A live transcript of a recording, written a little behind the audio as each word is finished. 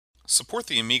Support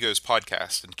the Amigos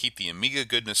podcast and keep the Amiga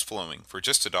goodness flowing for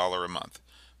just $1 a month.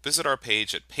 Visit our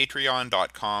page at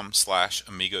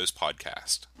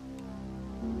patreon.com/AmigosPodcast.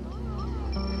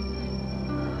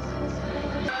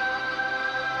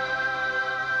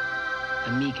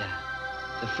 Amiga,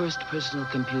 the first personal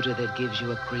computer that gives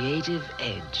you a creative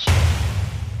edge.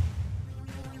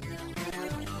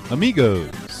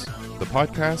 Amigos, the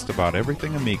podcast about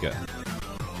everything Amiga.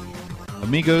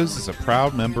 Amigos is a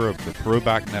proud member of the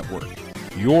Throwback Network,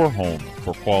 your home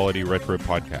for quality retro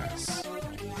podcasts.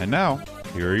 And now,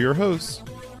 here are your hosts,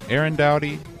 Aaron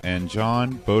Dowdy and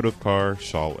John Bodovkar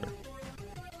Schaller.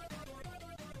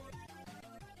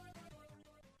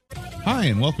 Hi,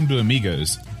 and welcome to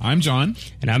Amigos. I'm John.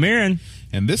 And I'm Aaron.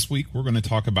 And this week we're going to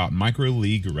talk about Micro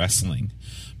League Wrestling.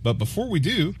 But before we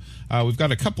do, we've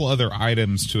got a couple other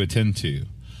items to attend to.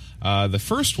 The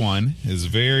first one is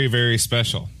very, very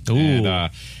special. Ooh.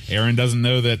 And Aaron doesn't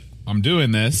know that I'm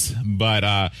doing this, but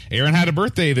Aaron had a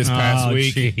birthday this past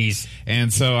week. Geez.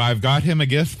 And so I've got him a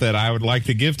gift that I would like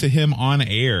to give to him on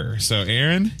air. So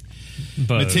Aaron,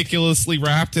 Boat. meticulously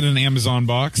wrapped in an Amazon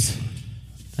box.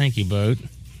 Thank you, Boat.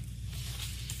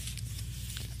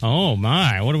 Oh,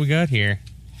 my. What do we got here?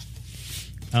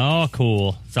 Oh,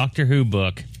 cool. Doctor Who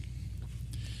book.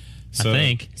 So, I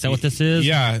think. Is that what this is?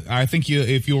 Yeah, I think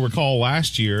if you'll recall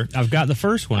last year, I've got the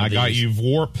first one of I these. got you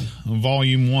Warp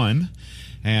Volume 1,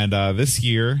 and this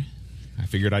year, I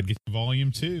figured I'd get you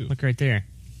Volume 2. Look right there.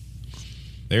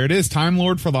 There it is, Time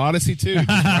Lord for the Odyssey 2. Right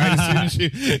as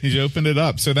soon as you opened it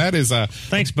up. So that is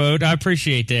Thanks, Boat. I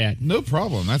appreciate that. no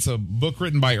problem. That's a book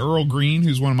written by Earl Green,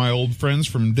 who's one of my old friends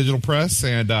from Digital Press,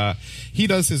 and he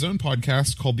does his own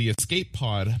podcast called the Escape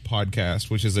Pod Podcast,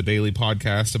 which is a daily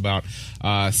podcast about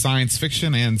science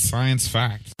fiction and science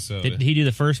fact. So Did he do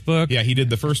the first book? yeah, he did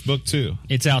the first book too.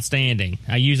 It's outstanding.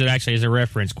 I use it actually as a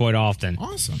reference quite often.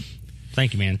 Awesome.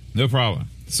 Thank you, man. No problem.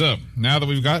 So, now that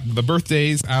we've got the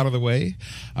birthdays out of the way,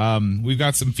 we've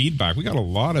got some feedback. We got a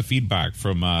lot of feedback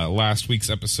from last week's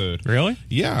episode. Really?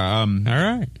 Yeah. All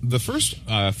right. The first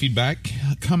feedback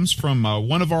comes from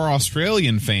one of our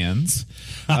Australian fans.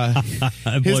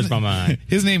 It blows my mind.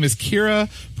 His name is Kira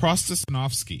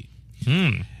Prostasanovsky.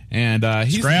 And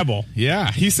he's Scrabble.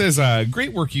 Yeah, he says,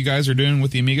 great work you guys are doing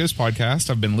with the Amigos podcast.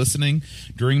 I've been listening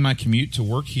during my commute to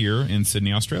work here in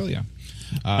Sydney, Australia.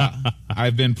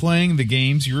 I've been playing the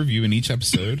games you review in each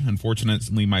episode.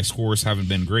 Unfortunately, my scores haven't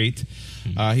been great.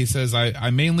 He says, I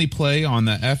mainly play on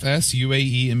the FS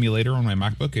UAE emulator on my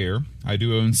MacBook Air. I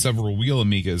do own several real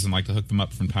Amigas and like to hook them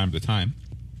up from time to time.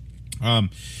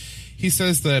 He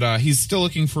says that he's still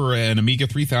looking for an Amiga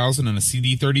 3000 and a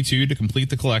CD32 to complete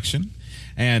the collection.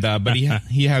 And but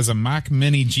he has a Mac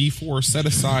Mini G4 set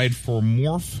aside for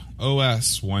Morph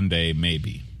OS one day,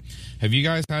 maybe. Have you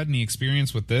guys had any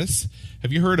experience with this?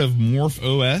 Have you heard of Morph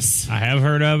OS? I have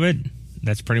heard of it.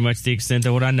 That's pretty much the extent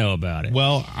of what I know about it.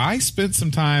 Well, I spent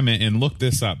some time and looked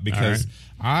this up because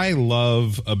I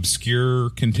love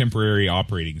obscure contemporary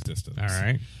operating systems. All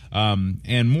right.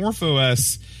 And Morph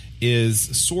OS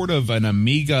is sort of an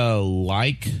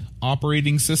Amiga-like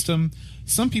operating system.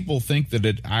 Some people think that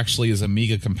it actually is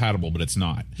Amiga compatible, but it's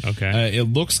not. Okay. It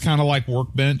looks kind of like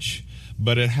Workbench,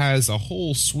 but it has a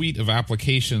whole suite of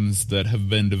applications that have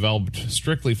been developed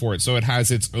strictly for it. So it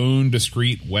has its own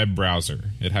discrete web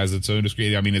browser. It has its own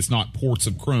discrete, I mean, it's not ports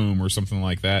of Chrome or something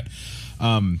like that.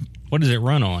 What does it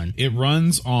run on? It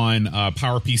runs on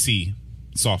PowerPC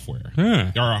software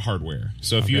or hardware.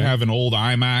 So if you have an old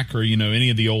iMac or,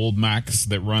 any of the old Macs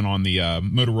that run on the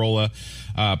Motorola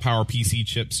PowerPC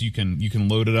chips, you can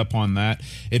load it up on that.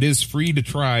 It is free to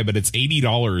try, but it's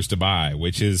 $80 to buy,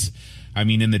 which is, I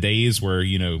mean, in the days where,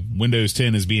 Windows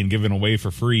 10 is being given away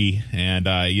for free and,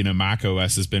 Mac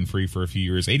OS has been free for a few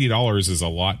years, $80 is a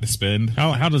lot to spend.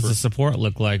 How does the support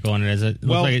look like on it?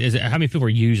 How many people are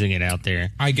using it out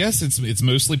there? I guess it's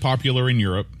mostly popular in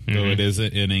Europe, though it is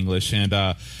in English. And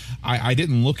I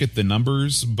didn't look at the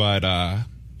numbers, but, I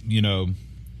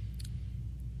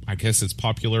guess it's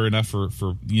popular enough for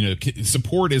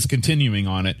support is continuing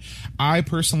on it. I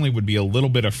personally would be a little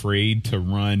bit afraid to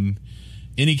run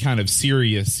any kind of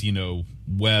serious,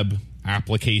 web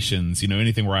applications,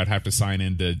 anything where I'd have to sign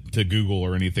into Google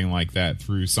or anything like that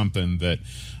through something that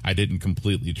I didn't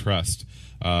completely trust.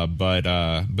 But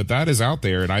that is out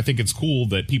there, and I think it's cool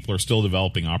that people are still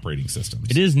developing operating systems.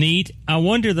 It is neat. I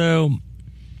wonder, though,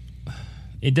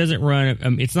 it doesn't run,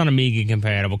 it's not Amiga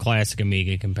compatible, classic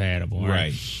Amiga compatible.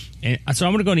 Right. And so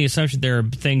I'm going to go on the assumption there are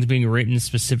things being written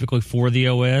specifically for the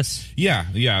OS. Yeah.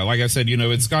 Like I said,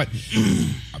 it's got...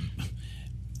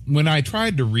 when I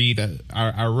tried to read,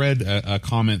 I read a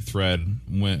comment thread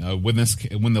when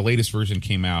the latest version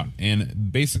came out,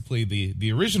 and basically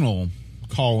the original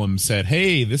column said,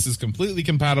 "Hey, this is completely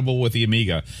compatible with the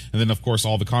Amiga," and then of course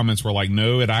all the comments were like,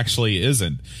 "No, it actually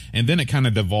isn't." And then it kind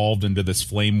of devolved into this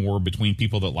flame war between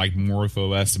people that liked Morph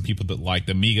OS and people that liked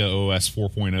Amiga OS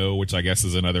 4.0, which I guess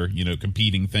is another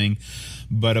competing thing.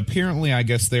 But apparently, I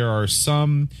guess there are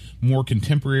some more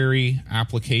contemporary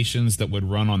applications that would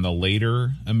run on the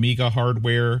later Amiga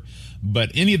hardware,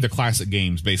 but any of the classic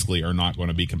games basically are not going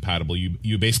to be compatible.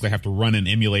 You basically have to run an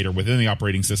emulator within the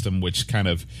operating system, which kind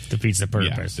of defeats the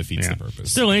purpose. Yeah, defeats the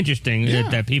purpose. Still interesting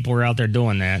that people are out there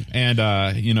doing that. And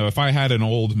if I had an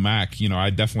old Mac,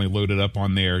 I'd definitely load it up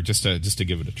on there just to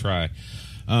give it a try.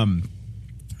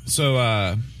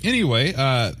 Anyway,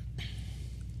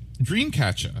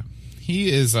 Dreamcatcher.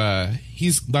 He's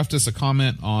left us a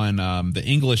comment on the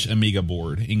English Amiga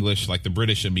board, English like the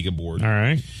British Amiga board. All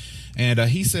right. And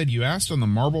he said, "You asked on the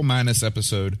Marble Madness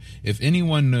episode if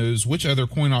anyone knows which other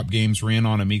coin-op games ran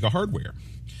on Amiga hardware.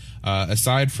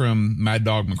 Aside from Mad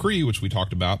Dog McCree, which we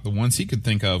talked about, the ones he could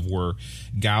think of were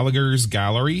Gallagher's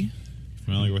Gallery."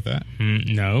 Familiar with that?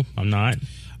 No, I'm not.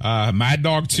 Mad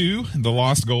Dog 2, The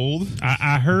Lost Gold.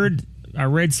 I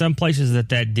read some places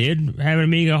that did have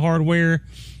Amiga hardware,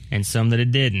 and some that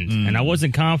it didn't. And I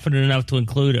wasn't confident enough to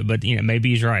include it, but maybe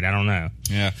he's right. I don't know.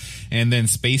 Yeah. And then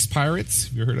Space Pirates.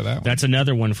 Have you heard of that one? That's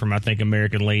another one from, I think,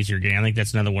 American Laser Game. I think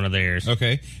that's another one of theirs.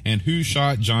 Okay. And Who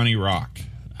Shot Johnny Rock?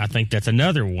 I think that's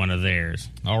another one of theirs.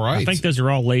 All right. I think those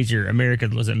are all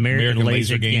American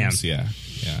Laser Games? Yeah.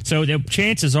 So the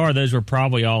chances are those were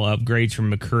probably all upgrades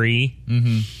from McCree.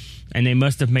 Mm-hmm. And they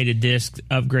must have made a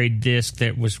upgrade disc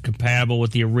that was compatible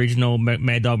with the original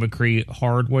Mad Dog McCree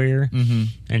hardware,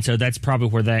 and so that's probably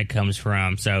where that comes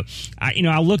from. So, I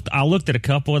looked at a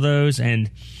couple of those, and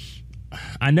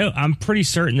I'm pretty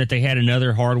certain that they had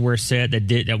another hardware set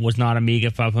that was not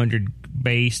Amiga 500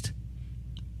 based,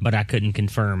 but I couldn't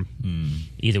confirm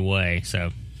either way.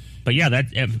 So, but yeah, that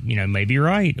maybe you're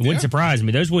right. It wouldn't surprise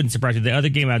me. Those wouldn't surprise me. The other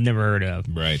game I've never heard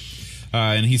of. Right.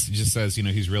 And he just says,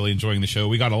 he's really enjoying the show.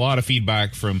 We got a lot of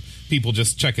feedback from people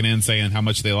just checking in, saying how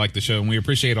much they like the show, and we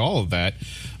appreciate all of that.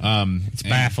 It's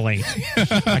baffling.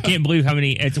 I can't believe how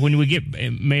many. It's when we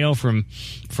get mail from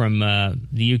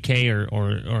the UK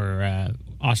or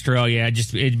Australia.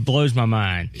 It blows my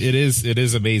mind. It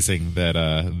is amazing that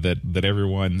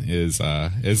everyone is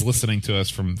listening to us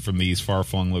from these far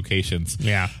flung locations.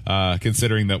 Yeah.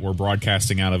 Considering that we're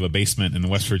broadcasting out of a basement in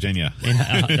West Virginia,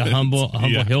 the humble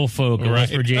hill folk of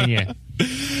West Virginia.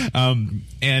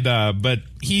 But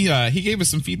he gave us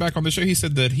some feedback on the show. He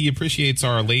said that he appreciates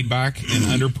our laid back and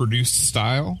underproduced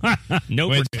style.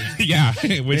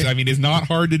 Which I mean is not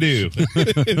hard to do.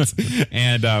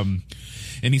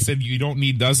 And he said you don't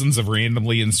need dozens of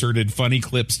randomly inserted funny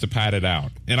clips to pad it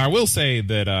out. And I will say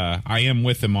that I am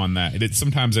with him on that. It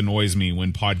sometimes annoys me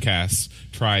when podcasts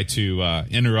try to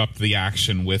interrupt the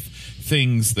action with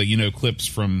things that, clips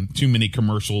from too many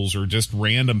commercials or just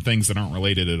random things that aren't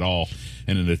related at all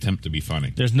in an attempt to be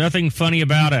funny. There's nothing funny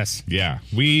about us. Yeah,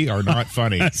 we are not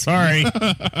funny. Sorry.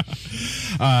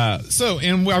 And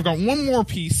I've got one more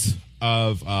piece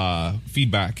of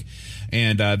feedback.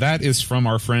 And that is from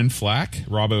our friend Flack,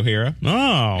 Rob O'Hara. Oh,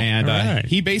 and right.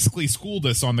 He basically schooled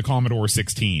us on the Commodore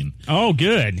 16. Oh,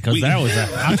 good, because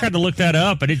I tried to look that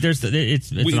up, but it's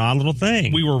an odd little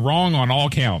thing. We were wrong on all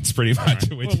counts, pretty much.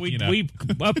 Right. We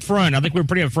up front, I think we were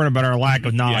pretty upfront about our lack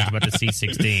of knowledge about the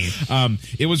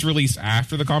C16. It was released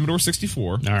after the Commodore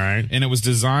 64. All right, and it was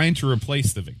designed to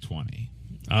replace the VIC-20.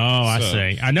 Oh, I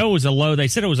see. I know it was they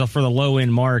said it was for the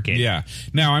low-end market. Yeah.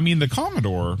 Now, I mean, the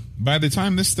Commodore, by the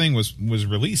time this thing was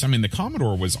released, I mean, the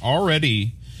Commodore was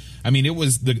already, it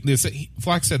was,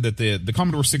 Flack said that the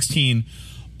Commodore 16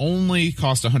 only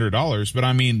cost $100, but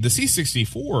I mean, the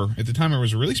C64, at the time it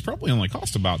was released, probably only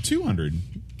cost about $200.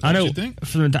 I know. You think?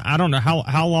 I don't know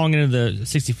how long into the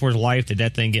 64's life did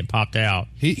that thing get popped out.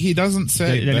 He doesn't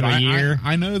say. But a year.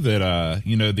 I know that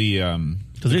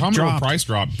the Commodore price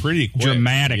dropped pretty quick.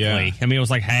 Dramatically. Yeah. I mean, it was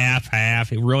like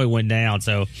half. It really went down.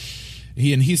 So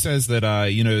he says that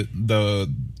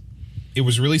it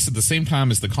was released at the same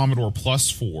time as the Commodore Plus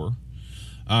 4.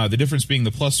 The difference being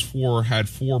the Plus 4 had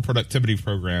 4 productivity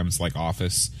programs like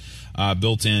Office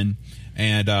built in,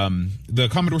 and the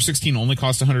Commodore 16 only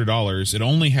cost $100. It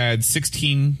only had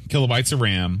 16 kilobytes of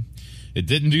RAM. It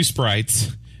didn't do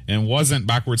sprites. And wasn't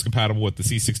backwards compatible with the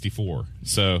C64.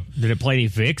 So, did it play any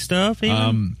VIC stuff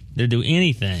even? Did it do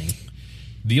anything?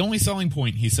 The only selling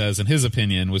point, he says, in his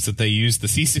opinion, was that they used the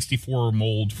C64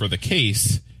 mold for the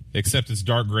case, except it's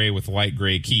dark gray with light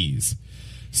gray keys.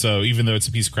 So even though it's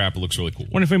a piece of crap, it looks really cool.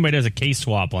 Wonder if anybody does a case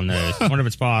swap on those. Wonder if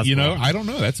it's possible. You know, I don't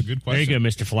know. That's a good question. There you go,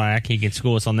 Mr. Flack. He can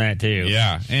school us on that too.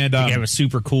 Yeah, and you have a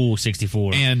super cool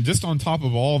 64. And just on top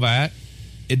of all that,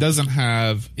 it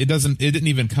didn't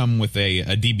even come with a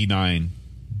DB9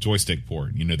 joystick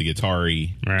port. You know, the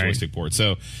Atari joystick port.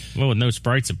 So, well, with no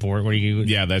sprite support, what do you?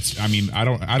 Yeah, I don't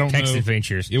text know.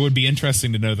 Adventures. It would be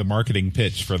interesting to know the marketing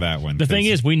pitch for that one. The thing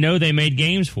is, we know they made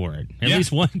games for it. At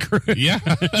least one crew. Yeah.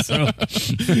 So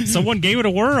someone gave it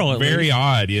a whirl. Very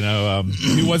odd, you know.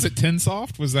 Who was it?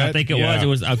 Tinsoft? Was that? I think it was. It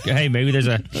was. Hey, maybe there's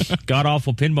a god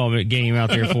awful pinball game out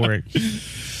there for it.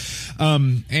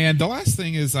 And the last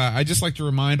thing is, I just like to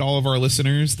remind all of our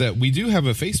listeners that we do have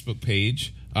a Facebook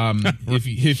page.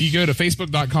 If you go to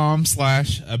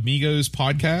facebook.com/Amigos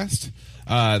Podcast,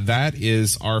 that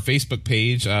is our Facebook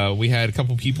page. We had a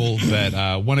couple people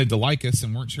that wanted to like us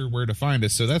and weren't sure where to find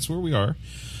us, so that's where we are.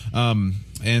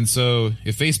 And so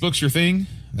if Facebook's your thing,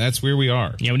 that's where we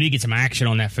are. Yeah, we need to get some action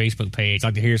on that Facebook page. I'd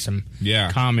like to hear some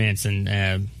comments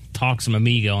and talk some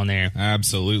Amiga on there.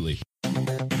 Absolutely.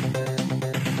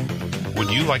 Would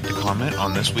you like to comment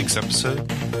on this week's episode?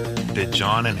 Did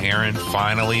John and Aaron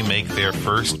finally make their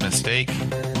first mistake?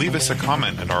 Leave us a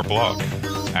comment at our blog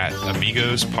at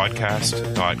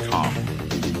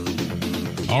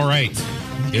amigospodcast.com. All right.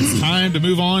 It's time to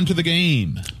move on to the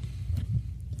game.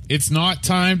 It's not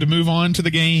time to move on to the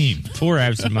game. Poor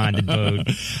absent-minded Bode.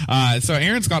 So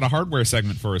Aaron's got a hardware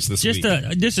segment for us this week.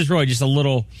 This is really just a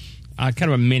little... kind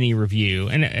of a mini review,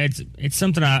 and it's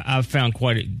something I've found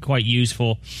quite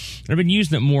useful. I've been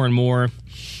using it more and more.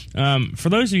 For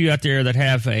those of you out there that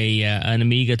have an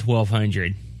Amiga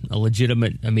 1200, a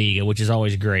legitimate Amiga, which is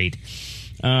always great,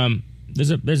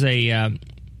 there's a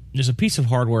piece of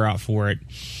hardware out for it.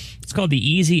 It's called the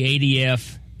Easy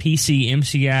ADF PC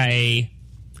MCIA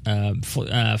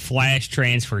Flash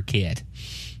Transfer Kit.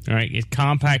 All right, it's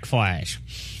compact flash.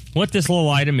 What this little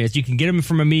item is, you can get them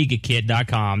from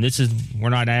AmigaKit.com. We're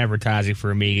not advertising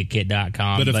for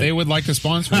AmigaKit.com. But if they would like to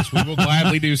sponsor us, we will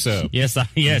gladly do so. Yes.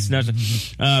 No,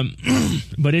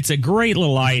 but it's a great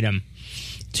little item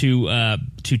to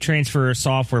transfer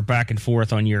software back and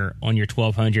forth on your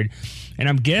 1200. And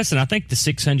I'm guessing, I think the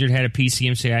 600 had a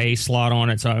PCMCIA slot on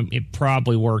it, so it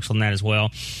probably works on that as well.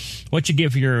 What you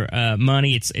give for your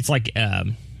money, it's like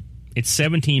it's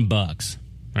 $17,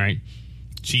 right?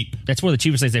 Cheap. That's one of the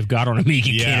cheapest things they've got on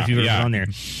Amiga Kit if you've ever been on there.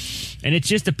 And it's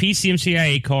just a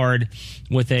PCMCIA card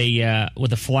with a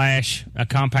flash, a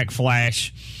compact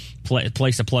flash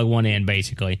place to plug one in,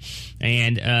 basically.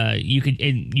 And you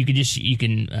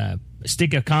can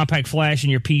stick a compact flash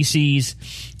in your PC's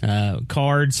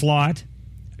card slot,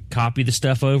 copy the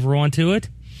stuff over onto it,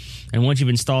 and once you've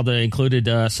installed the included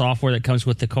software that comes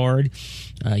with the card,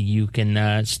 you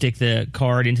can stick the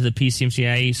card into the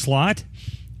PCMCIA slot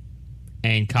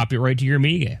and copy it right to your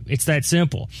Amiga. It's that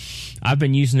simple. I've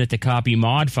been using it to copy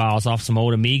mod files off some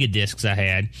old Amiga discs I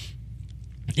had.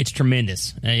 It's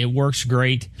tremendous. It works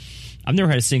great. I've never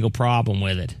had a single problem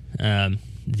with it.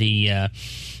 The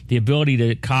ability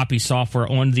to copy software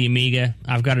onto the Amiga.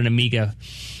 I've got an Amiga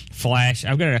Flash.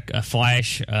 I've got a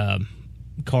Flash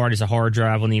card as a hard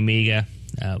drive on the Amiga.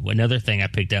 Another thing I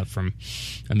picked up from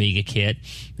Amiga Kit,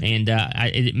 and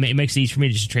it makes it easy for me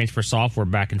to just transfer software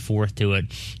back and forth to it,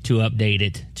 to update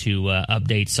it, to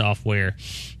update software,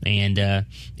 and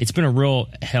it's been a real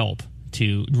help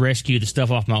to rescue the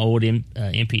stuff off my old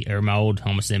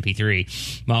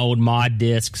MP3, my old mod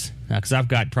discs, because I've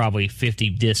got probably 50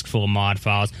 discs full of mod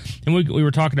files. And we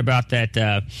were talking about that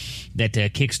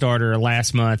Kickstarter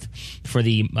last month for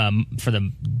the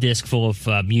disc full of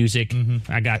music. Mm-hmm.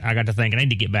 I got to thinking I need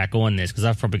to get back on this because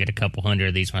I've probably got a couple hundred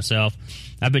of these myself.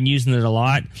 I've been using it a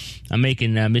lot. I'm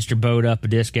making Mr. Bode up a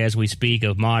disc as we speak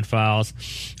of mod files,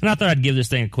 and I thought I'd give this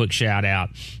thing a quick shout out.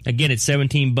 Again, it's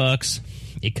 $17.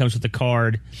 It comes with the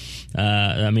card.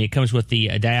 It comes with the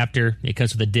adapter. It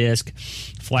comes with a disc.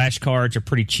 Flash cards are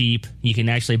pretty cheap. You can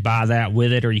actually buy that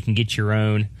with it, or you can get your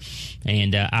own.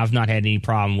 And I've not had any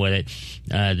problem with it.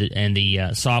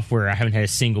 The software, I haven't had a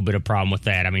single bit of problem with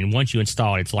that. I mean, once you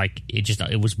install it, it's like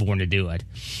it was born to do it.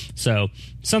 So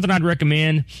something I'd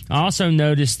recommend. I also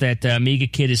noticed that Amiga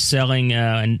Kit is selling,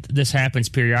 and this happens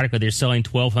periodically. They're selling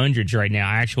 1200s right now,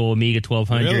 actual Amiga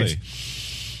 1200s. Really?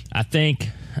 I think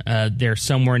they're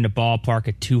somewhere in the ballpark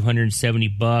of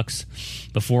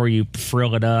 $270 before you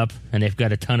frill it up, and they've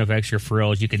got a ton of extra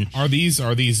frills. You can. Are these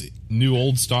new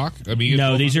old stock?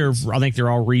 No, these are. I think they're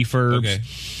all refurbs. Okay.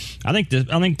 I think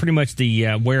pretty much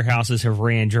the warehouses have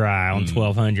ran dry on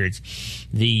 1200s.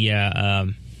 You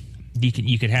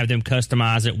could have them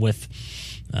customize it with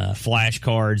flash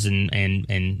cards and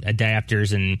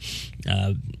adapters and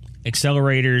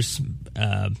accelerators.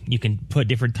 You can put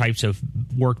different types of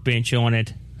workbench on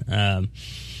it.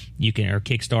 You can, or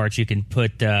kickstarts. You can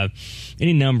put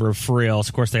any number of frills.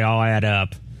 Of course, they all add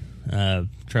up.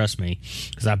 Trust me,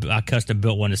 because I custom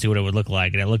built one to see what it would look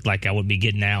like, and it looked like I would be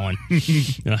getting that one.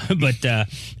 But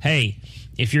hey,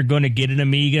 if you're going to get an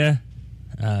Amiga,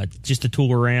 just to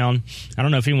tool around. I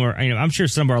don't know if anyone, I'm sure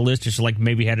some of our listeners like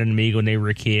maybe had an Amiga when they were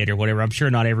a kid or whatever. I'm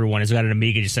sure not everyone has got an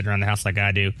Amiga just sitting around the house like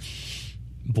I do.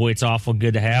 Boy, it's awful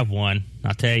good to have one,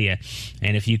 I'll tell you.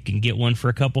 And if you can get one for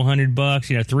a couple $100,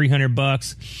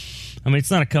 $300, I mean,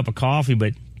 it's not a cup of coffee,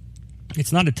 but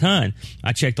it's not a ton.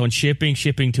 I checked on shipping.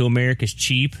 Shipping to America is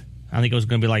cheap. I think it was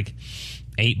going to be like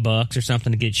 $8 or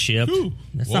something to get shipped. Ooh,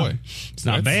 it's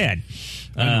not bad.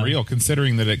 Unreal,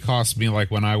 considering that it costs me,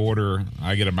 like when I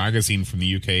get a magazine from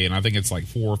the UK, and I think it's like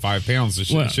 4 or 5 pounds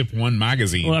to ship one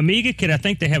magazine. Well, Amiga Kit, I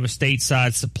think they have a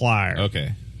stateside supplier.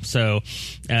 Okay. So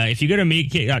if you go to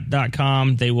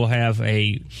AmigaKit.com, they will have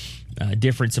a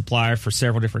different supplier for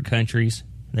several different countries.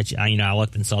 That I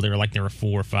looked and saw there were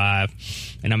 4 or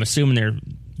 5, and I'm assuming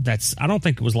I don't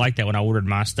think it was like that when I ordered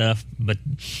my stuff, but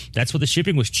that's what the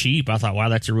shipping was cheap. I thought, wow,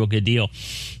 that's a real good deal.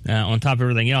 On top of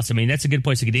everything else, I mean, that's a good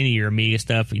place to get into your Amiga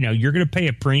stuff. You're going to pay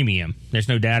a premium. There's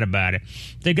no doubt about it.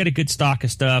 They've got a good stock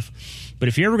of stuff, but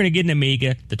if you're ever going to get an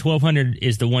Amiga, the 1200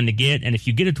 is the one to get. And if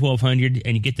you get a 1200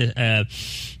 and you get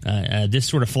this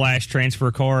sort of flash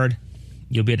transfer card,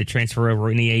 you'll be able to transfer over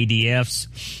any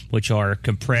ADFs, which are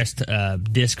compressed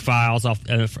disk files off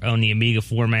on the Amiga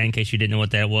format, in case you didn't know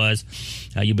what that was.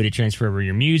 You'll be able to transfer over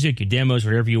your music, your demos,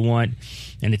 whatever you want,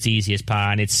 and it's easy as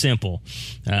pie, and it's simple.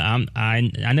 I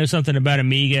know something about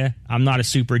Amiga. I'm not a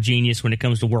super genius when it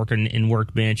comes to working in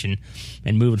Workbench and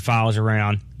moving files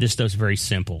around. This stuff's very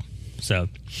simple. So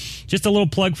just a little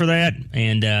plug for that,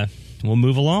 and we'll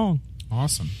move along.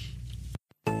 Awesome.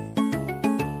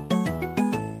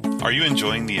 Are you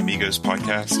enjoying the Amigos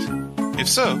podcast? If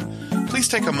so, please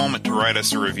take a moment to write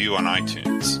us a review on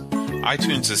iTunes.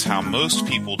 iTunes is how most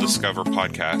people discover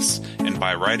podcasts, and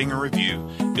by writing a review,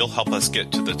 you'll help us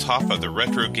get to the top of the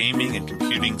retro gaming and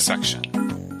computing section.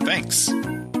 Thanks.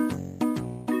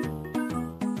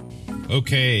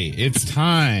 Okay, it's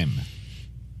time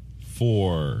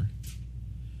for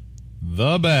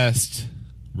the best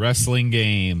wrestling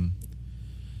game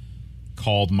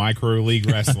called Micro League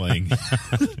Wrestling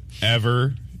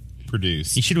ever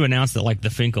produced. You should have announced it like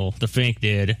the Fink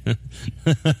did.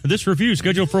 This review is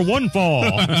scheduled for one fall.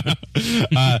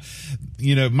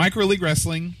 Micro League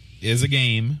Wrestling is a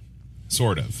game,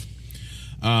 sort of.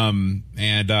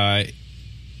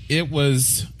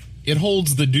 It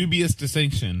holds the dubious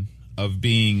distinction of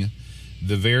being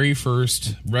the very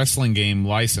first wrestling game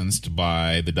licensed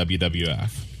by the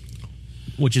WWF.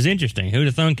 Which is interesting. Who'd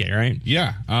have thunk it, right?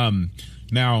 Yeah.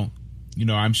 Now,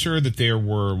 I'm sure that there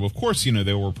were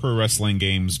pro wrestling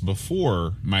games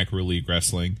before Micro League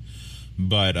Wrestling,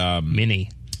 but many.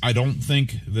 I don't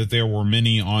think that there were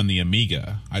many on the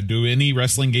Amiga. Do any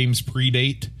wrestling games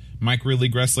predate Micro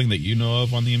League Wrestling that you know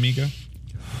of on the Amiga?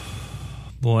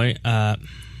 Boy, I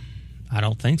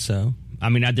don't think so. I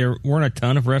mean, there weren't a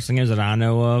ton of wrestling games that I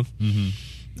know of.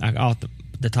 Mm-hmm. Off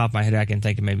the top of my head, I can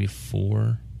think of maybe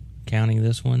 4, counting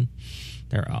this one.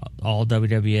 They're all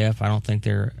WWF. I don't think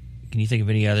they're. Can you think of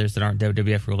any others that aren't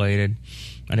WWF related?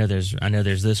 I know there's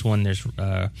this one. There's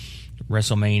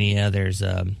WrestleMania. There's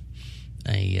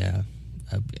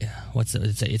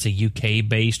it's a UK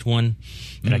based one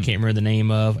that I can't remember the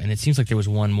name of, and it seems like there was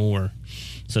one more.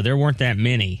 So there weren't that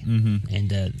many, and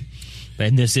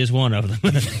this is one of them.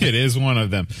 It is one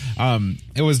of them.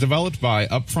 It was developed by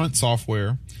Upfront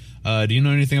Software. Do you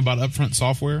know anything about Upfront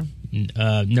Software?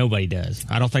 Nobody does.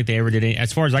 I don't think they ever did any.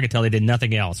 As far as I could tell, they did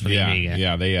nothing else for the Amiga.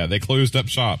 Yeah, they closed up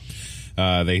shop.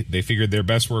 They figured their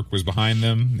best work was behind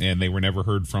them, and they were never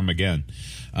heard from again.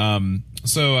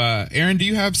 So, Aaron, do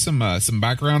you have some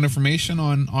background information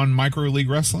on Micro League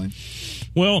Wrestling?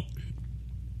 Well,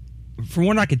 from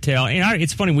what I could tell, and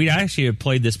it's funny, we actually have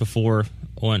played this before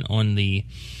on the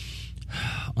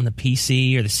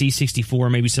PC or the C64.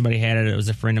 Maybe somebody had it. It was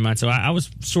a friend of mine, so I was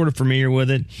sort of familiar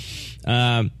with it.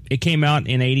 It came out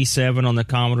in '87 on the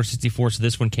Commodore 64, so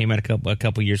this one came out a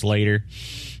couple years later.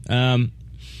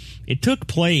 It took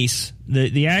place,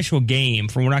 the actual game,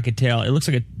 from what I could tell, it looks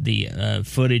like the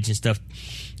footage and stuff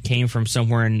came from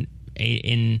somewhere in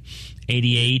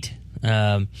 '88.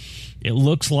 It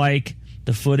looks like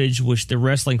the footage was the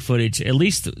wrestling footage, at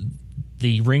least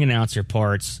the ring announcer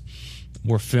parts,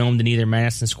 were filmed in either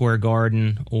Madison Square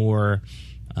Garden or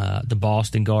the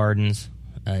Boston Gardens.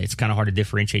 it's kind of hard to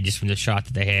differentiate just from the shot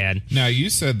that they had. Now, you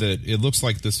said that it looks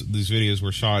like these videos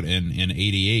were shot in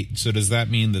 88. So does that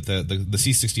mean that the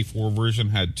C64 version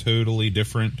had totally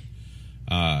different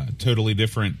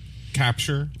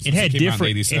capture? It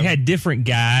had different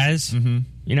guys. Mm-hmm.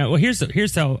 You know, well,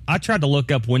 here's how I tried to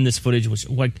look up when this footage was.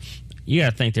 Like, you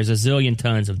got to think there's a zillion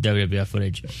tons of WWF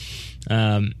footage.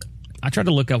 I tried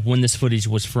to look up when this footage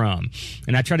was from,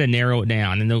 and I tried to narrow it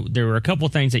down. And there were a couple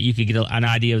of things that you could get an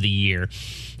idea of the year.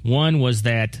 One was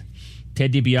that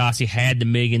Ted DiBiase had the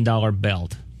 $1 million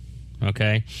belt.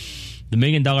 Okay, the $1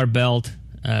 million belt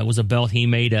was a belt he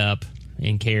made up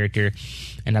in character,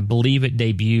 and I believe it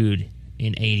debuted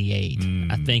in 88.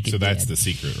 I think it so. That's did. the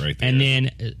secret, right there. And then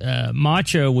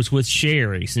Macho was with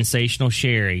Sherry, Sensational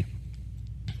Sherry,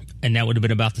 and that would have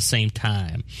been about the same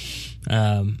time.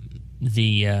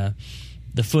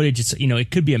 The footage,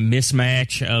 it could be a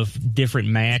mismatch of different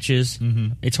matches.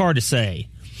 Mm-hmm. It's hard to say.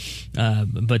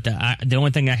 But the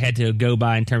only thing I had to go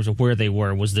by in terms of where they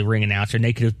were was the ring announcer, and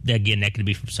that could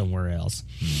be from somewhere else.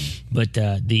 Mm-hmm. But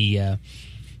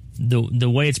the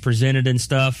way it's presented and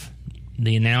stuff,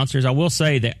 the announcers, I will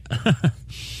say that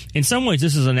in some ways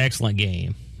this is an excellent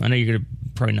game. I know you're going to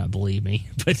probably not believe me,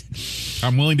 but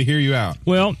I'm willing to hear you out.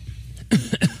 Well,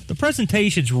 the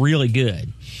presentation's really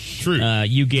good. True.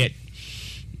 You get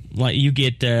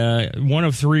one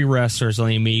of three wrestlers on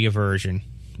the Amiga version.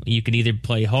 You can either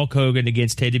play Hulk Hogan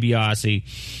against Ted DiBiase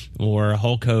or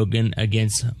Hulk Hogan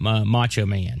against Macho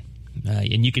Man,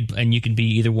 and you can be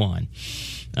either one.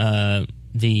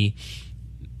 The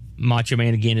Macho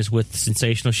Man again is with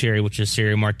Sensational Sherry, which is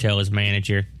Sherry Martel as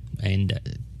manager, and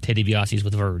Ted DiBiase is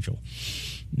with Virgil.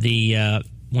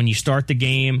 When you start the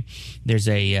game, there's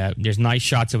nice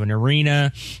shots of an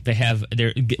arena.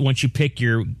 Once you pick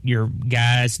your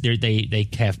guys, they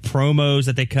have promos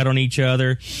that they cut on each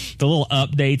other. The little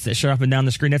updates that show up and down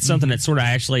the screen. That's something that sort of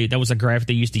that was a graphic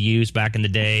they used to use back in the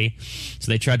day. So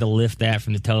they tried to lift that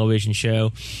from the television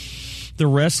show. The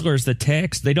wrestlers, the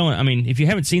text, they don't. I mean, if you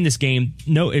haven't seen this game,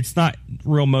 no, it's not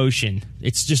real motion.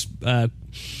 It's just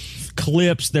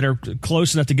clips that are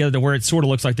close enough together to where it sort of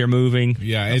looks like they're moving.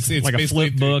 Yeah, it's like a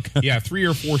flip book. 3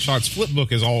 or 4 shots.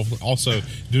 Flipbook is also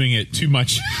doing it too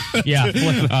much. Yeah,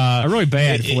 a really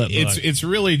bad flip book. It's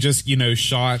really just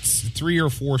shots, 3 or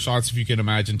 4 shots if you can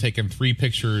imagine, taking 3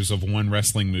 pictures of one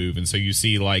wrestling move, and so you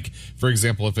see, like, for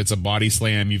example, if it's a body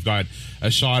slam, you've got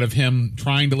a shot of him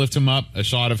trying to lift him up, a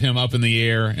shot of him up in the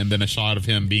air, and then a shot of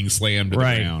him being slammed to the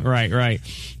ground. Right.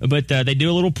 But they do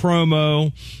a little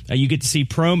promo. You get to see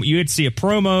see a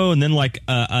promo, and then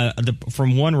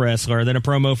from one wrestler, then a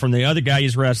promo from the other guy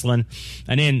he's wrestling,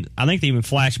 and then I think they even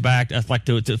flash back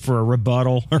for a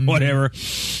rebuttal or whatever.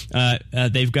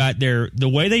 They've got the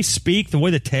way they speak, the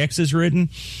way the text is written,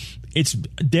 it's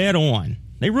dead on.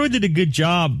 They really did a good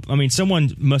job. I mean,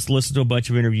 someone must listen to a bunch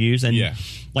of interviews, and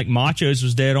like Macho's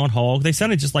was dead on. Hulk, they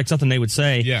sounded just like something they would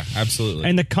say. Yeah, absolutely.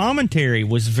 And the commentary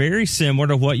was very similar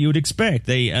to what you would expect.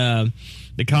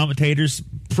 The commentators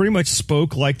pretty much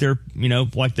spoke like they're,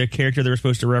 like their character they were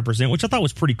supposed to represent, which I thought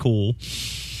was pretty cool.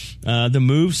 The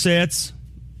move sets,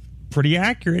 pretty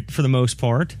accurate for the most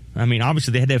part. I mean,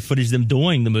 obviously they had to have footage of them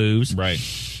doing the moves. Right.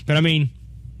 But I mean,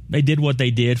 they did what they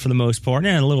did for the most part.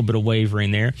 And a little bit of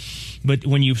wavering there. But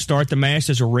when you start the match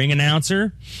as a ring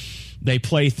announcer, they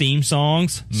play theme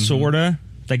songs, sort of.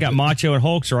 They got Macho and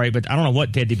Hulk's right, but I don't know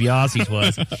what Ted DiBiase's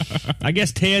was. I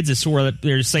guess Ted's is sort of,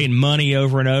 they're just saying money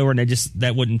over and over, and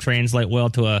that wouldn't translate well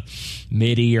to a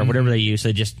MIDI or whatever they use. So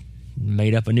they just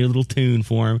made up a new little tune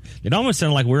for him. It almost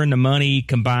sounded like We're in the Money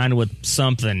combined with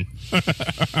something.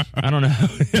 I don't know.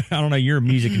 I don't know. You're a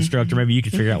music instructor. Maybe you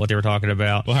could figure out what they were talking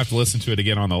about. We'll have to listen to it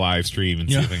again on the live stream and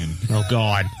see if I can. Oh,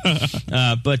 God.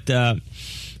 But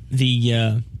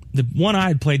the one I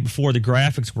had played before, the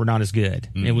graphics were not as good.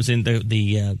 It was in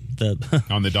the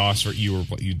on the DOS, or you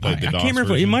played the DOS. I can't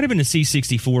remember. It might have been the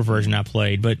C64 version I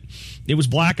played, but it was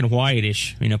black and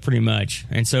whitish, pretty much.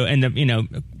 And so,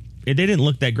 they didn't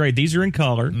look that great. These are in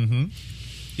color. Mm-hmm.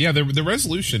 Yeah, the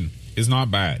resolution is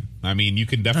not bad. I mean, you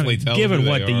can definitely tell given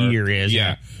what the year is.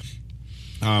 Yeah.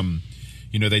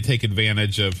 They take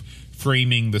advantage of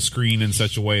framing the screen in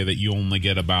such a way that you only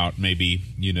get about maybe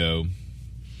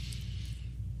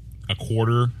a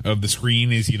quarter of the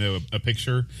screen is a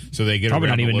picture, so they get probably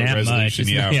around not even that resolution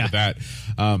much. For that.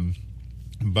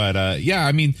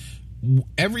 I mean,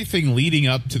 everything leading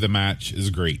up to the match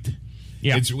is great.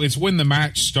 Yeah, it's when the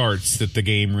match starts that the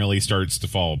game really starts to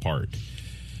fall apart,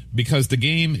 because the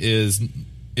game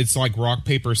it's like rock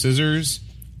paper scissors,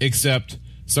 except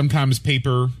sometimes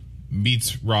paper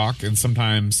beats rock and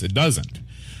sometimes it doesn't,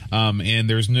 and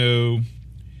there's no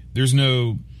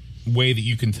way that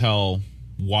you can tell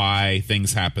why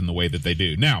things happen the way that they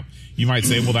do. Now, you might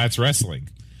say, well, that's wrestling,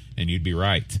 and you'd be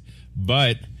right.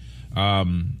 But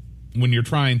when you're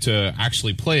trying to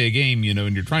actually play a game,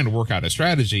 and you're trying to work out a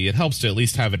strategy, it helps to at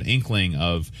least have an inkling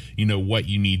of, what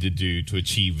you need to do to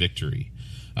achieve victory.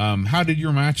 How did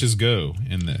your matches go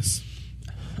in this?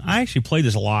 I actually played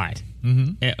this a lot.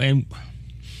 And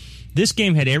this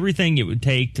game had everything it would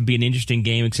take to be an interesting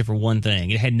game except for one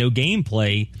thing. It had no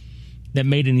gameplay that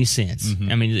made any sense.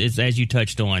 I mean, it's, as you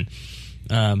touched on.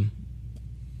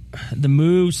 The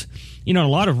moves, a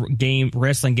lot of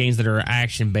wrestling games that are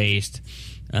action-based,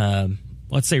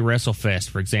 let's say WrestleFest,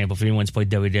 for example, if anyone's played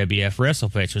WWF,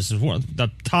 WrestleFest, which is one of the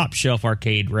top-shelf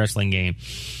arcade wrestling game.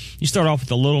 You start off with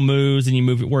the little moves, and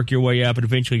you work your way up, and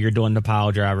eventually you're doing the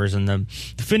pile drivers and the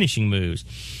finishing moves.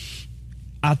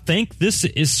 I think this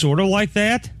is sort of like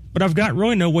that, but I've got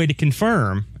really no way to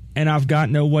confirm, and I've got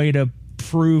no way to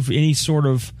prove any sort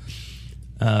of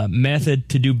method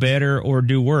to do better or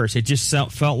do worse. It just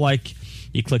felt like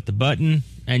you click the button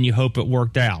and you hope it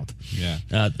worked out. Yeah.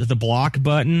 The block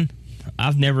button,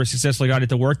 I've never successfully got it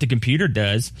to work. The computer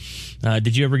does.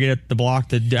 Did you ever get the block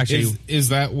to actually? Is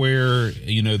that where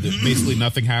basically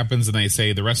nothing happens and they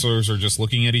say the wrestlers are just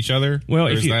looking at each other? Well,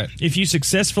 if you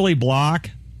successfully block,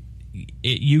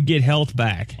 you get health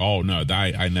back. Oh no,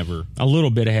 I never. A little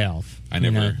bit of health. I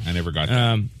never got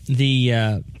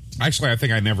that. Actually, I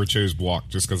think I never chose block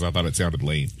just because I thought it sounded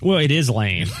lame. Well, it is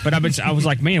lame, but I was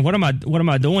like, man, what am I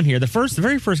doing here? The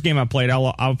very first game I played,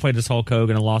 I played as Hulk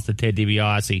Hogan and lost to Ted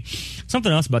DiBiase.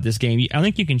 Something else about this game, I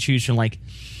think you can choose from like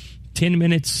 10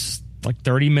 minutes, like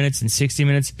 30 minutes, and 60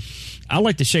 minutes. I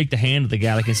like to shake the hand of the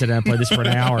guy that can sit down and play this for an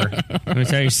hour. Let me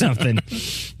tell you something.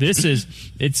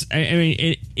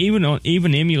 Even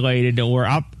emulated, or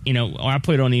I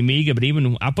played on the Amiga, but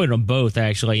I played on both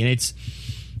actually, and it's.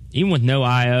 Even with no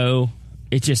I/O,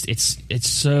 it's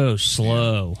so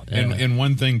slow. And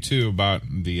one thing too about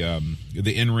the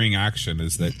in-ring action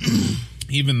is that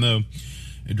even though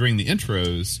during the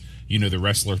intros, the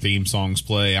wrestler theme songs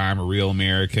play, "I'm a Real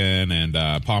American" and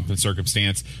 "Pomp and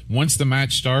Circumstance," once the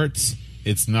match starts,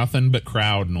 it's nothing but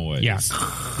crowd noise.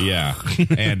 Yeah,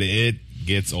 and it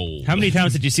gets old. How many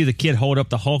times did you see the kid hold up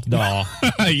the Hulk doll?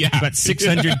 Yeah, about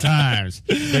 600 times.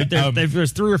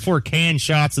 There's 3 or 4 canned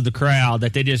shots of the crowd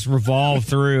that they just revolve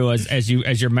through as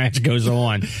your match goes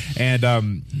on. And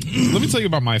let me tell you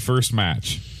about my first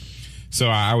match. So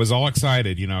I was all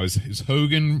excited. It was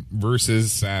Hogan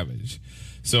versus Savage.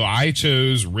 So I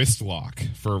chose wrist lock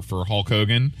for Hulk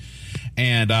Hogan,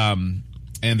 and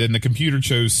then the computer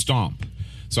chose stomp.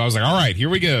 So I was like, all right, here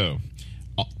we go.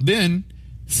 Then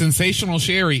Sensational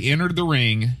Sherry entered the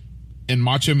ring, and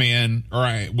Macho Man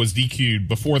was DQ'd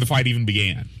before the fight even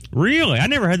began. Really? I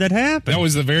never had that happen. That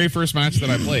was the very first match that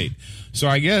I played. So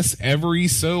I guess every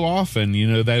so often,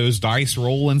 those dice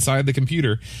roll inside the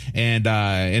computer, and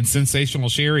Sensational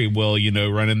Sherry will,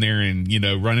 run in there and,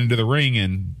 run into the ring.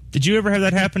 And did you ever have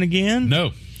that happen again?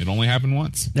 No, it only happened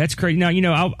once. That's crazy. Now,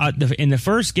 in the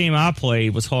first game I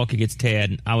played was Hulk against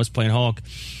Ted. I was playing Hulk.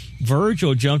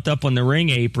 Virgil jumped up on the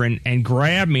ring apron and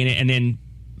grabbed me, and then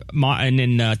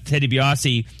Ted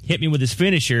DiBiase hit me with his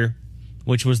finisher,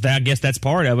 which was I guess that's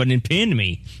part of it, and then pinned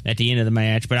me at the end of the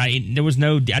match. But I never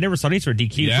saw any sort of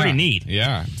DQ. Yeah, pretty neat.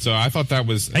 Yeah. So I thought that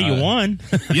was. Hey, you won.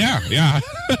 Yeah.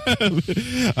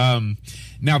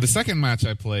 Now the second match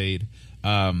I played,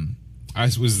 was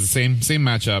the same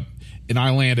matchup. And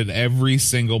I landed every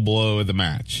single blow of the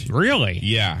match. Really?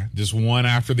 Yeah, just one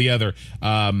after the other.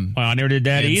 Well, I never did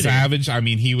that either. Savage,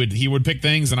 he would pick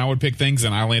things, and I would pick things,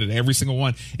 and I landed every single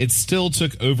one. It still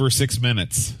took over 6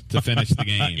 minutes to finish the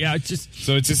game. Yeah, it's just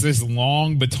this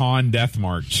long baton death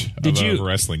march of a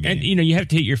wrestling game. And you have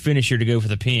to hit your finisher to go for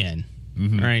the pin,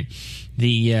 right?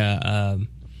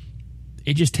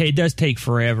 It does take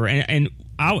forever, and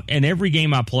every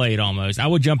game I played, almost I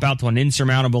would jump out to an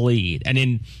insurmountable lead, and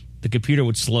then the computer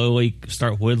would slowly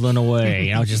start whittling away.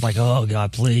 And I was just like, oh,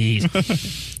 God,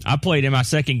 please. I played in my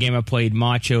second game, I played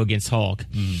Macho against Hulk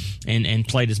and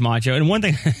played as Macho. And one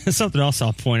thing, something else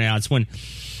I'll point out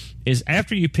is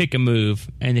after you pick a move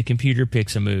and the computer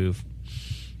picks a move,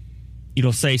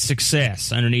 it'll say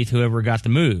success underneath whoever got the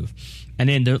move. And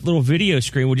then the little video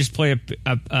screen will just play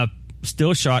a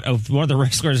still shot of one of the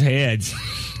wrestlers' heads.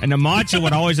 And the Macho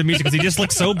would always amuse me because he just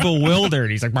looks so bewildered.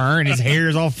 He's like, and his hair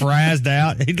is all frazzed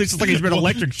out. He looks like he's been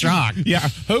electric shocked. Yeah,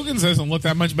 Hogan's doesn't look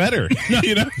that much better.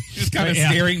 Just kind of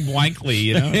staring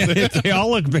blankly. They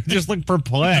all look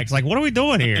perplexed. Like, what are we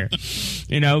doing here?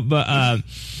 But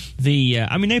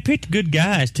I mean, they picked good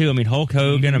guys too. I mean, Hulk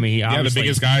Hogan. I mean, he the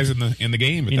biggest guys in the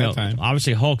game at that time.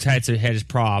 Obviously, Hulk's had his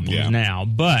problems now,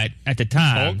 but at the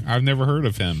time, Hulk, I've never heard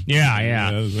of him.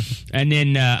 Yeah. And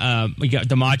then we got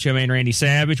the Macho Man Randy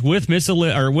Savage with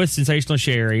with Sensational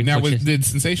Sherry. Now, did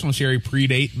Sensational Sherry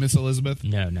predate Miss Elizabeth?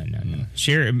 No.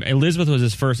 Sherry Elizabeth was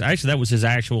his first. Actually, that was his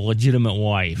actual legitimate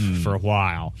wife for a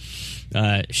while.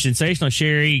 Sensational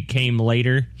Sherry came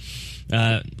later.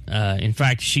 In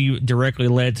fact, she directly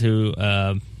led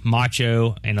to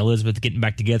Macho and Elizabeth getting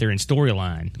back together in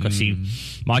storyline because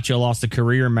Macho lost a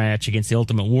career match against the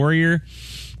Ultimate Warrior,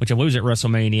 which I believe was at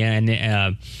WrestleMania,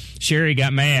 and Sherry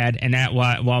got mad, and that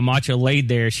while Macho laid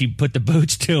there, she put the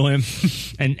boots to him,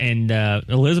 and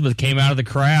Elizabeth came out of the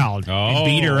crowd and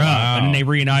beat her up, and then they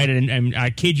reunited, and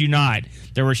I kid you not,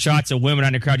 there were shots of women out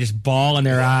in the crowd just bawling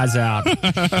their eyes out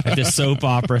at this soap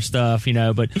opera stuff,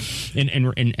 but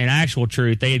in actual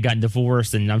truth, they had gotten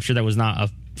divorced, and I'm sure that was not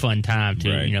a fun time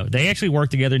too. Right. They actually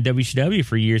worked together in WCW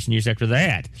for years and years after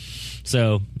that.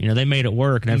 So, they made it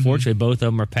work, and unfortunately, both of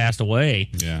them are passed away.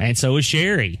 Yeah. And so is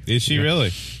Sherry. Is she really?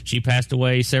 She passed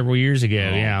away several years ago.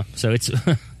 Oh. Yeah. So it's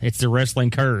the wrestling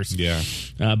curse. Yeah.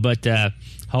 But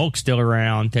Hulk's still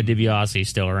around. Ted DiBiase's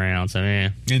still around. So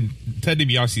yeah. And Ted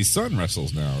DiBiase's son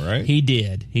wrestles now, right? He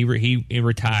did. He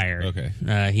retired. Okay.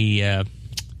 He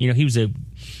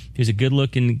was a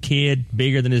good-looking kid,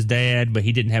 bigger than his dad, but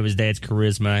he didn't have his dad's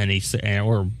charisma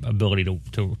or ability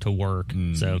to work.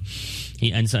 So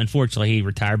unfortunately he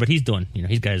retired, but he's doing,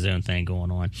 he's got his own thing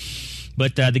going on.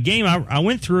 But the game I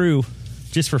went through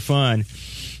just for fun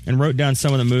and wrote down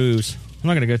some of the moves. I'm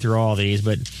not going to go through all these,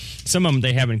 but some of them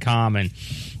they have in common.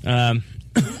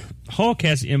 Hulk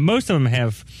has, most of them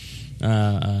have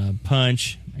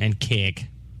punch and kick,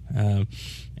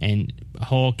 and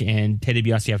Hulk and Ted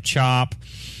DiBiase have chop.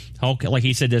 Hulk, like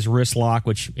he said, does wrist lock,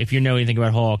 which if you know anything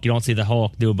about Hulk, you don't see the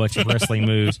Hulk do a bunch of wrestling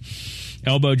moves.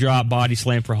 Elbow drop, body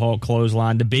slam for Hulk,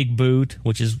 clothesline. The big boot,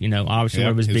 which is, obviously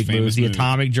one of his big moves. The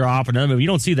atomic drop, another move. You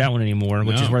don't see that one anymore,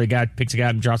 which is where the guy picks a guy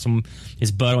and drops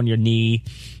his butt on your knee.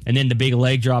 And then the big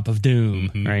leg drop of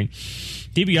Doom, right?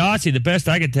 DiBiase, the best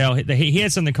I could tell, he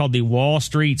had something called the Wall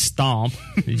Street Stomp.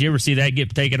 Did you ever see that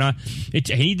get taken on?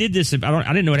 He did this, I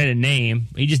didn't know it had a name.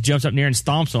 He just jumps up in there and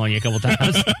stomps on you a couple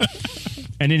times.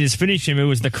 And then his finishing move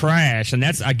was the Crash. And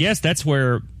I guess that's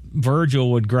where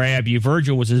Virgil would grab you.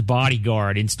 Virgil was his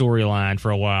bodyguard in storyline for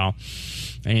a while.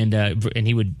 And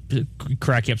he would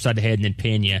crack you upside the head and then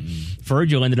pin you.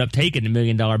 Virgil ended up taking the $1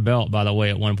 million belt, by the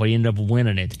way, at one point. He ended up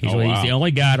winning it. He's the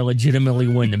only guy to legitimately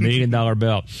win the $1 million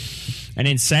belt. And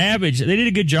then Savage, they did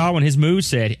a good job on his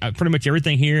moveset. Pretty much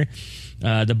everything here.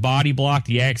 The body block,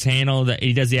 the axe handle.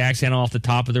 He does the axe handle off the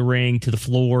top of the ring to the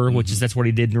floor, which is that's what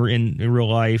he did in real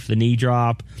life. The knee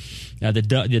drop.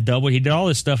 The double, he did all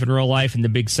this stuff in real life, and the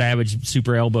big Savage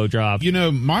super elbow drop.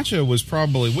 Macho was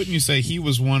probably, wouldn't you say he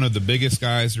was one of the biggest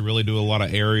guys to really do a lot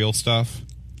of aerial stuff?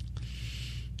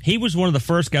 He was one of the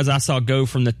first guys I saw go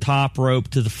from the top rope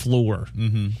to the floor.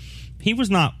 He was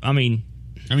not,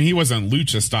 he wasn't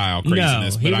lucha style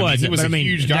craziness. No, he wasn't. He was a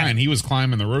huge guy, and he was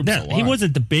climbing the ropes a lot. He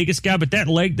wasn't the biggest guy, but that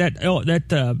leg,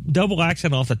 that double axe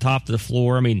handle off the top to the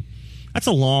floor, that's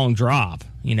a long drop.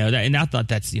 And I thought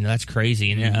that's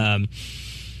crazy. And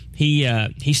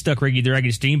he stuck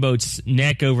Ricky Steamboat's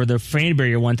neck over the fan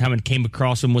barrier one time and came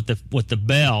across him with the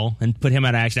bell and put him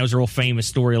out of action. That was a real famous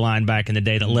storyline back in the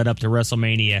day that led up to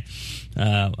WrestleMania.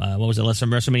 What was it?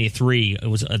 WrestleMania 3. It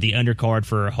was the undercard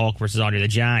for Hulk versus Andre the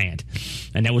Giant,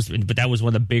 and that was one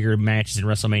of the bigger matches in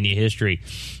WrestleMania history.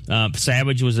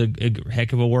 Savage was a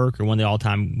heck of a worker, one of the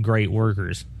all-time great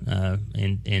workers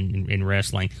in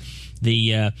wrestling.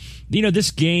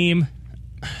 This game,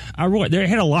 they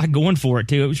had a lot going for it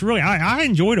too. It was really, I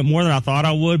enjoyed it more than I thought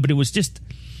I would, but it was just,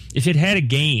 if it had a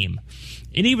game,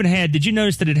 it even had, did you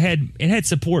notice that it had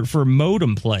support for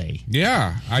modem play?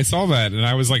 Yeah, I saw that, and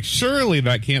I was like, surely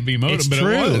that can't be modem, it's but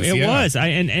true. it was. It was.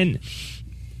 And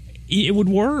it would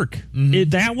work.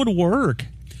 That would work.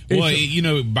 Well,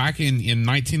 back in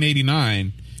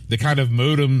 1989, the kind of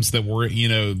modems that were,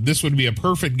 this would be a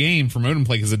perfect game for modem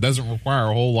play because it doesn't require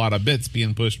a whole lot of bits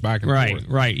being pushed back and forth.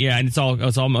 Right, yeah, and it's all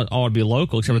to be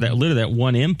local except for that literally that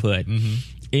one input.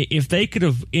 If they could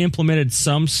have implemented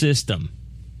some system,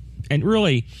 and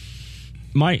really,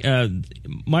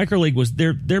 microleague was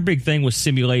their big thing was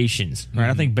simulations. Right,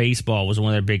 I think baseball was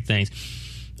one of their big things.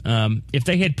 If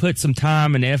they had put some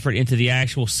time and effort into the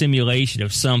actual simulation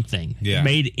of something,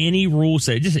 made any rule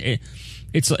set,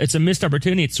 it's a missed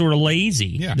opportunity. It's sort of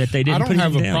lazy that they didn't. I don't put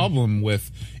have him a down. problem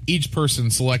with each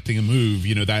person selecting a move,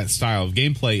 that style of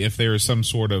gameplay, if there is some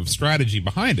sort of strategy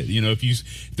behind it.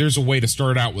 If there's a way to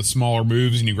start out with smaller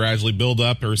moves and you gradually build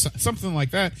up or something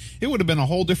like that, it would have been a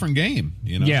whole different game.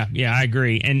 Yeah, I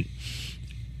agree. And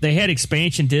they had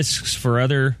expansion discs for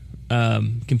other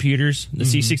computers. The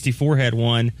C64 had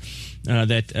one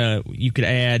that you could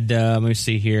add. Let me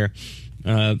see here.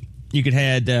 You could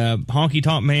add Honky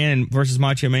Tonk Man versus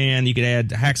Macho Man. You could add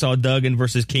Hacksaw Duggan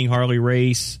versus King Harley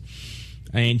Race,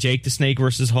 and Jake the Snake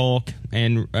versus Hulk,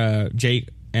 and Jake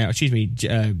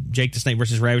the Snake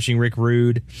versus Ravishing Rick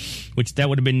Rude, which that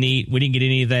would have been neat. We didn't get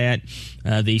any of that.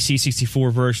 The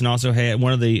C64 version also had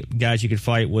one of the guys you could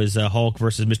fight was Hulk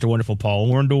versus Mr. Wonderful Paul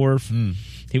Orndorff.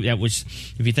 That was,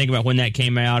 if you think about when that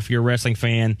came out, if you're a wrestling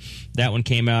fan, that one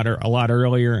came out a lot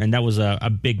earlier, and that was a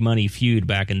big money feud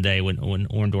back in the day when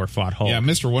Orndorff fought Hulk. Yeah,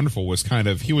 Mr. Wonderful was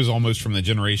he was almost from the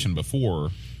generation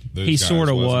before those he guys, sort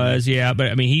of was, he? yeah.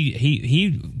 But I mean,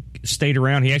 he stayed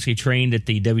around. He actually trained at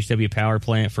the WCW Power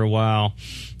Plant for a while,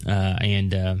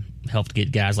 and helped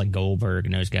get guys like Goldberg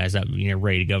and those guys up,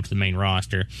 ready to go to the main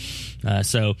roster.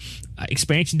 So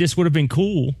expansion disc would have been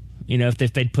cool,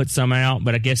 if they'd put some out.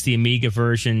 But I guess the Amiga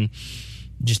version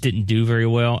just didn't do very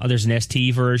well. There's an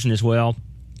ST version as well.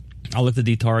 I looked at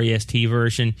the Atari ST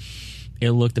version.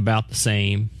 It looked about the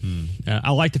same.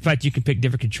 I like the fact you can pick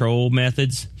different control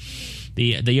methods.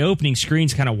 The opening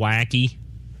screen's kind of wacky.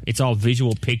 It's all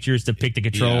visual pictures to pick the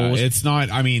controls. Yeah, it's not,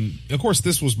 of course,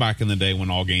 this was back in the day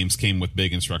when all games came with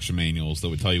big instruction manuals that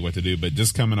would tell you what to do, but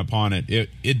just coming upon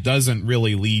it doesn't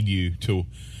really lead you to,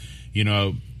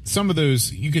 some of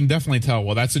those, you can definitely tell,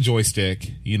 well, that's a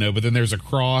joystick, but then there's a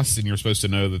cross, and you're supposed to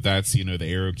know that that's, the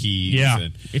arrow keys. Yeah,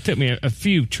 and it took me a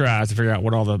few tries to figure out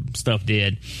what all the stuff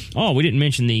did. Oh, we didn't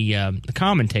mention the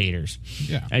commentators.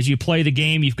 Yeah. As you play the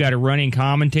game, you've got a running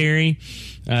commentary.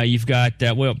 You've got,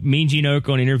 Mean Gene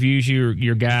Okerlund interviews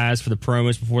your guys for the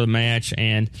promos before the match,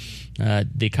 and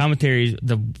the commentaries,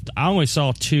 I only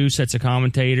saw 2 sets of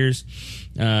commentators.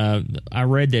 I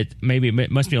read that maybe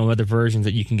it must be on other versions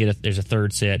that you can get there's a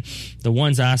third set. The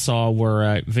ones I saw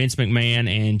were Vince McMahon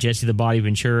and Jesse the Body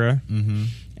Ventura,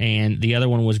 and the other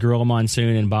one was Gorilla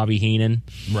Monsoon and Bobby Heenan.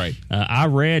 Right. I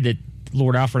read that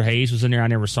Lord Alfred Hayes was in there. I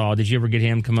never saw. Did you ever get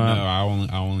him come up? No,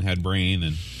 I only had Brain,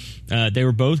 and they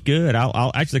were both good.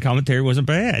 Actually, the commentary wasn't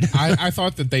bad. I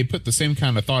thought that they put the same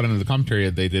kind of thought into the commentary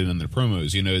that they did in their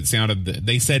promos. It sounded,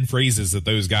 they said phrases that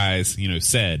those guys,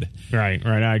 said. Right.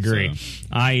 I agree.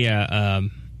 So.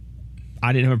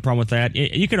 I didn't have a problem with that.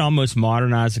 You could almost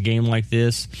modernize a game like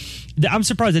this. I'm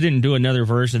surprised they didn't do another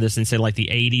version of this in, say, like the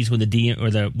 80s when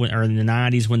or in the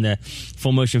 90s when the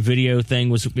full motion video thing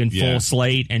was in full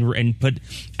slate, and put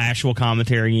actual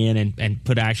commentary in and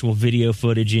put actual video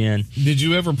footage in. Did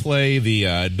you ever play the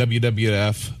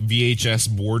WWF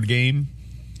VHS board game?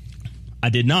 I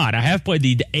did not. I have played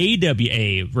the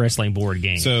AWA wrestling board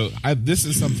game. So this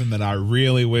is something that I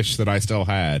really wish that I still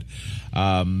had.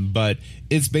 But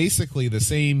it's basically the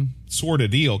same sort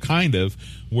of deal, kind of,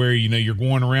 where, you're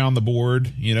going around the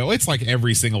board. It's like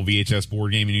every single VHS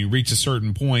board game, and you reach a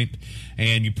certain point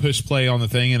and you push play on the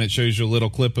thing and it shows you a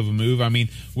little clip of a move.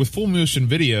 With full motion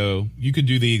video, you could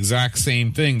do the exact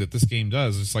same thing that this game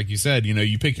does. It's like you said,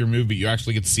 you pick your move, but you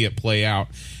actually get to see it play out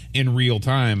in real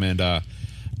time. And,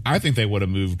 I think they would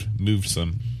have moved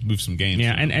some games.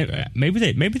 Yeah, and maybe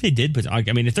they did, but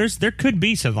if there could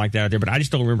be something like that out there, but I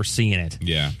just don't remember seeing it.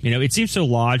 Yeah, it seems so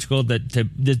logical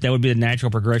that would be the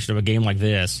natural progression of a game like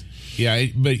this. Yeah,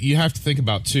 but you have to think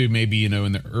about too. Maybe in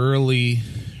the early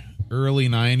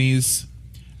 90s.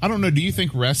 I don't know. Do you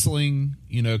think wrestling,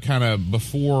 kind of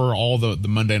before all the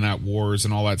Monday Night Wars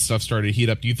and all that stuff started to heat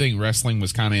up, do you think wrestling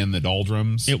was kind of in the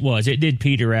doldrums? It was. It did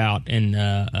peter out in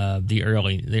the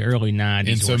early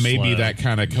 90s. And so maybe that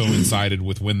kind of coincided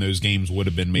with when those games would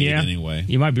have been made anyway.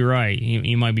 You might be right.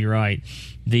 You might be right.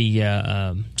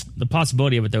 The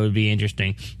possibility of it, though, would be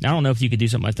interesting. Now, I don't know if you could do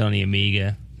something like that on the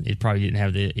Amiga. It probably didn't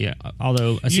have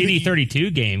although a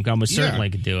CD32 game almost certainly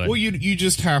could do it. Well, you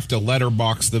just have to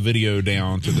letterbox the video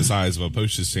down to the size of a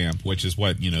postage stamp, which is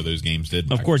what those games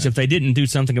did. Of course, if they didn't do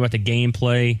something about the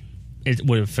gameplay, it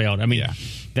would have failed.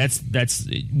 That's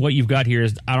what you've got here.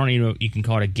 Is I don't even know if you can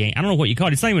call it a game. I don't know what you call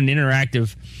it. It's not even an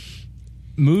interactive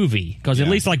movie, because at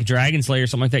least like Dragon Slayer or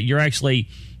something like that, you're actually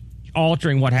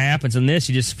altering what happens. In this,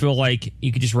 you just feel like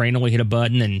you could just randomly hit a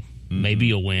button and maybe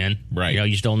you'll win. Right. You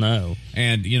just don't know.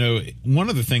 And, one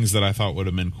of the things that I thought would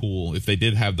have been cool if they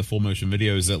did have the full motion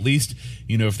video is at least,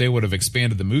 if they would have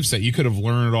expanded the moveset, you could have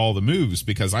learned all the moves,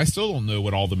 because I still don't know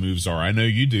what all the moves are. I know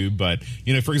you do, but,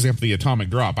 for example, the atomic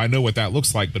drop, I know what that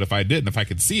looks like, but if I didn't, if I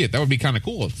could see it, that would be kind of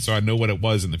cool. So I know what it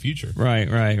was in the future.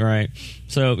 Right.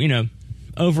 So,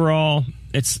 overall,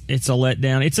 it's a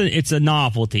letdown. It's a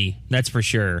novelty, that's for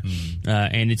sure.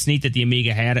 And it's neat that the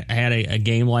Amiga had a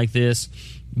game like this,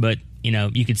 but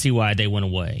you can see why they went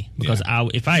away, because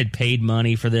if I had paid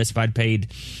money for this, if I'd paid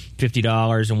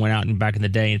 $50 and went out and back in the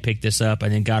day and picked this up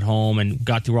and then got home and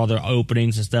got through all the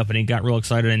openings and stuff and then got real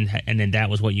excited and then that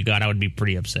was what you got, I would be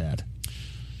pretty upset.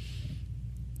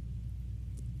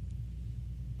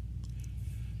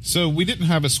 So we didn't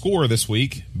have a score this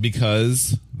week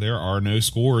because there are no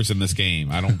scores in this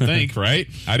game, I don't think, right?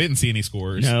 I didn't see any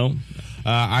scores. No.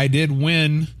 I did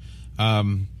win a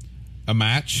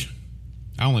match.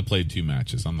 I only played 2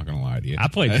 matches. I'm not going to lie to you. I bet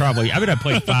I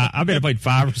played 5. I bet I played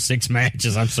 5 or 6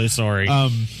 matches. I'm so sorry.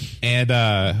 But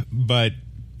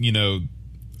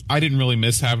I didn't really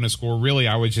miss having a score. Really,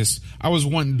 I was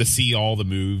wanting to see all the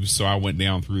moves, so I went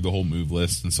down through the whole move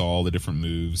list and saw all the different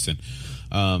moves. And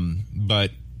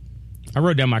but I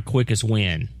wrote down my quickest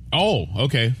win. Oh,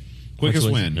 okay.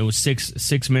 Quickest win. It was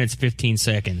 6 minutes 15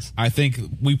 seconds. I think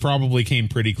we probably came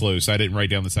pretty close. I didn't write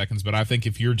down the seconds, but I think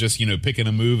if you're just picking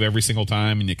a move every single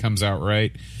time and it comes out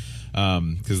right,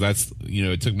 because that's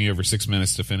it took me over 6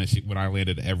 minutes to finish when I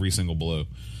landed every single blow.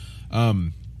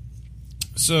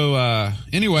 So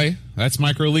anyway, that's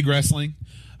Micro League Wrestling.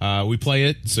 We play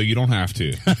it so you don't have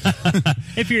to.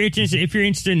 If you're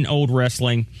interested in old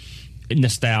wrestling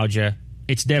nostalgia,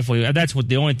 it's definitely, that's what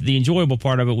the enjoyable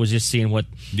part of it was, just seeing what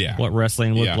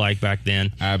wrestling looked like back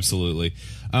then. Absolutely.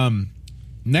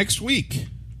 Next week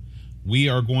we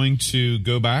are going to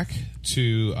go back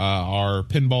to our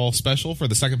pinball special for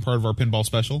the second part of our pinball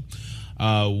special.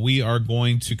 We are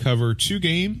going to cover 2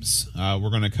 games. We're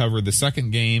going to cover the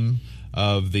second game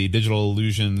of the Digital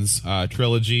Illusions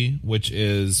trilogy, which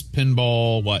is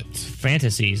Pinball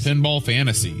Fantasies. Pinball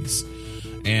Fantasies.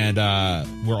 And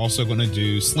we're also going to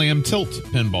do Slam Tilt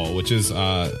Pinball, which is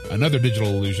another Digital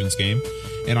Illusions game.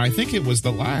 And I think it was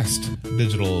the last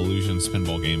Digital Illusions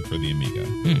pinball game for the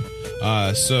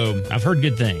Amiga. So I've heard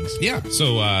good things. Yeah,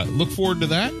 so look forward to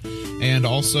that. And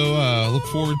also look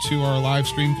forward to our live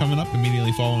stream coming up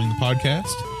immediately following the podcast.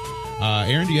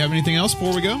 Aaron, do you have anything else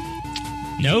before we go?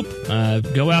 Nope.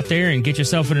 Go out there and get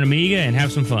yourself an Amiga and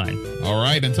have some fun. All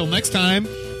right, until next time.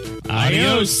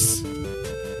 Adios.